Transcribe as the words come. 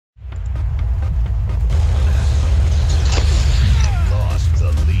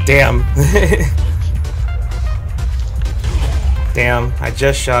Damn. Damn, I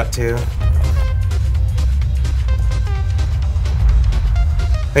just shot too.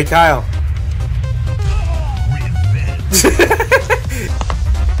 Hey Kyle.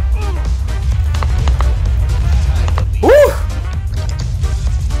 Woo!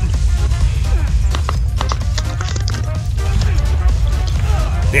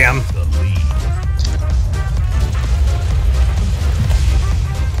 Damn.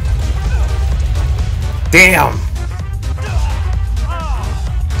 Damn.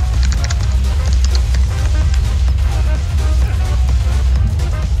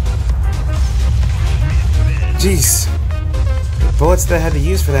 Jeez. The bullets that I had to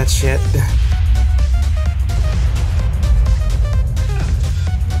use for that shit.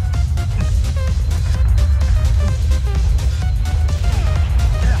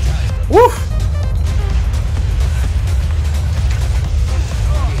 Woo!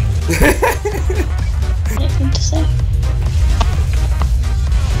 Nothing to say.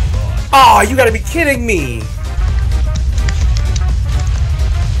 Oh, you gotta be kidding me!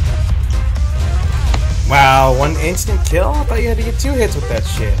 Wow, one instant kill? I thought you had to get 2 hits with that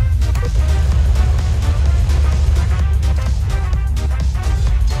shit.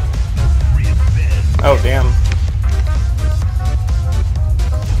 Oh, damn.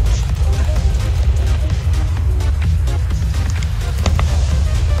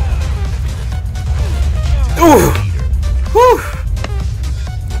 Ooh! Whew!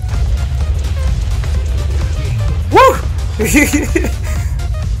 Woo!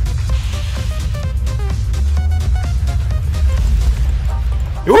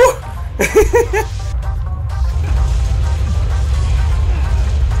 Woo!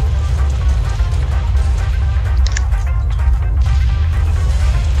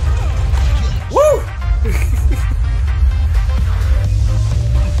 Woo!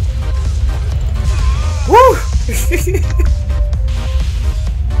 Woo!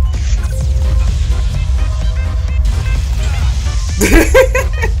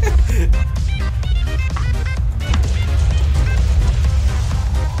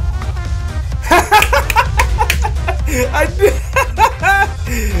 I did.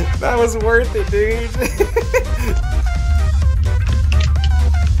 That was worth it, dude.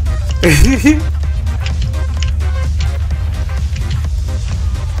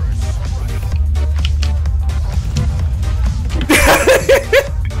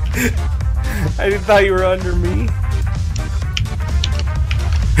 I didn't thought you were under me.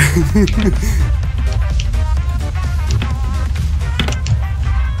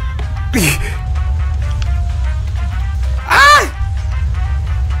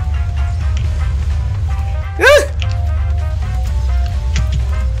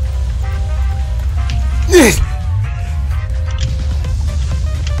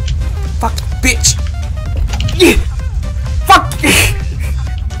 Fuck, bitch! Fuck!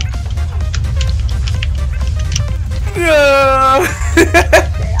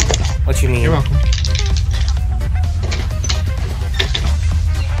 What you mean? You're welcome.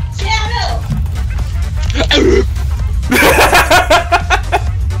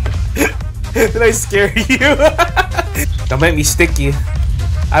 Did I scare you? Don't make me stick you.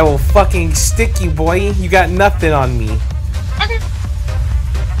 I will fucking stick you, boy. You got nothing on me. Okay.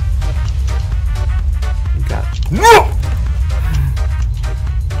 You got no.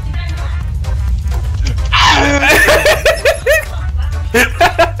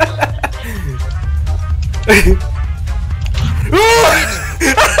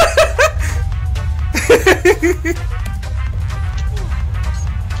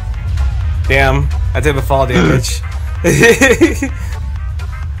 Damn, I did the fall damage.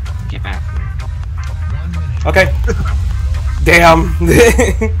 Get back. Okay. Damn.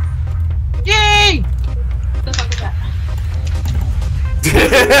 Yay! The fuck is that?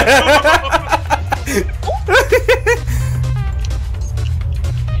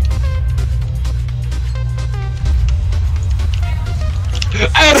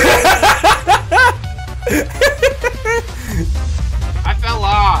 I fell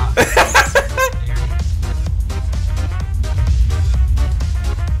off.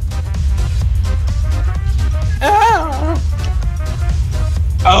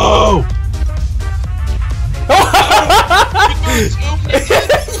 Oh!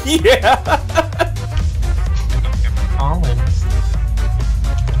 Yeah. Oh!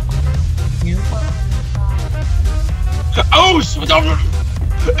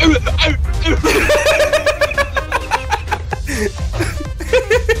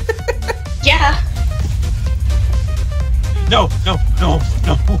 Yeah. No! No! No!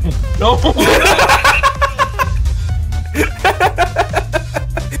 No! No!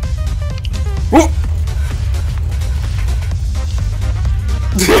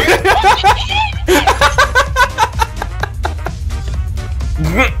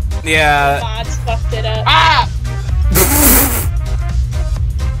 Yeah. Mods fucked it up. Ah!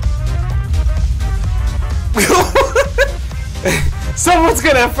 Someone's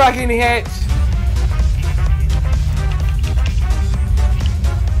gonna fucking hit.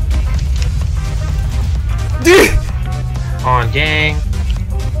 Dude. On gang.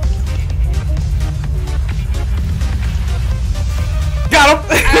 Got him.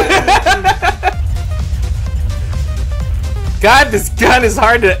 God, this gun is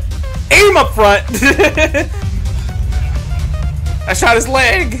hard to aim up front. I shot his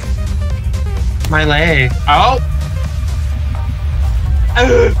leg. My leg. Oh.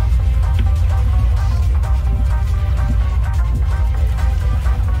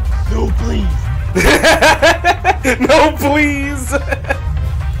 No, please. No, please.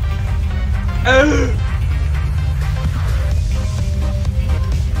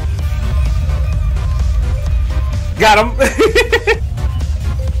 Got him.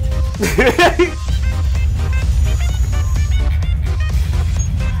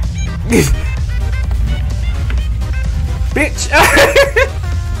 Bitch.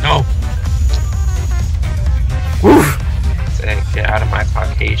 No. Woo. Say, get out of my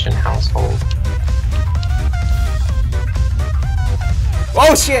Caucasian household.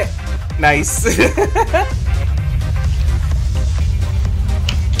 Oh shit. Nice.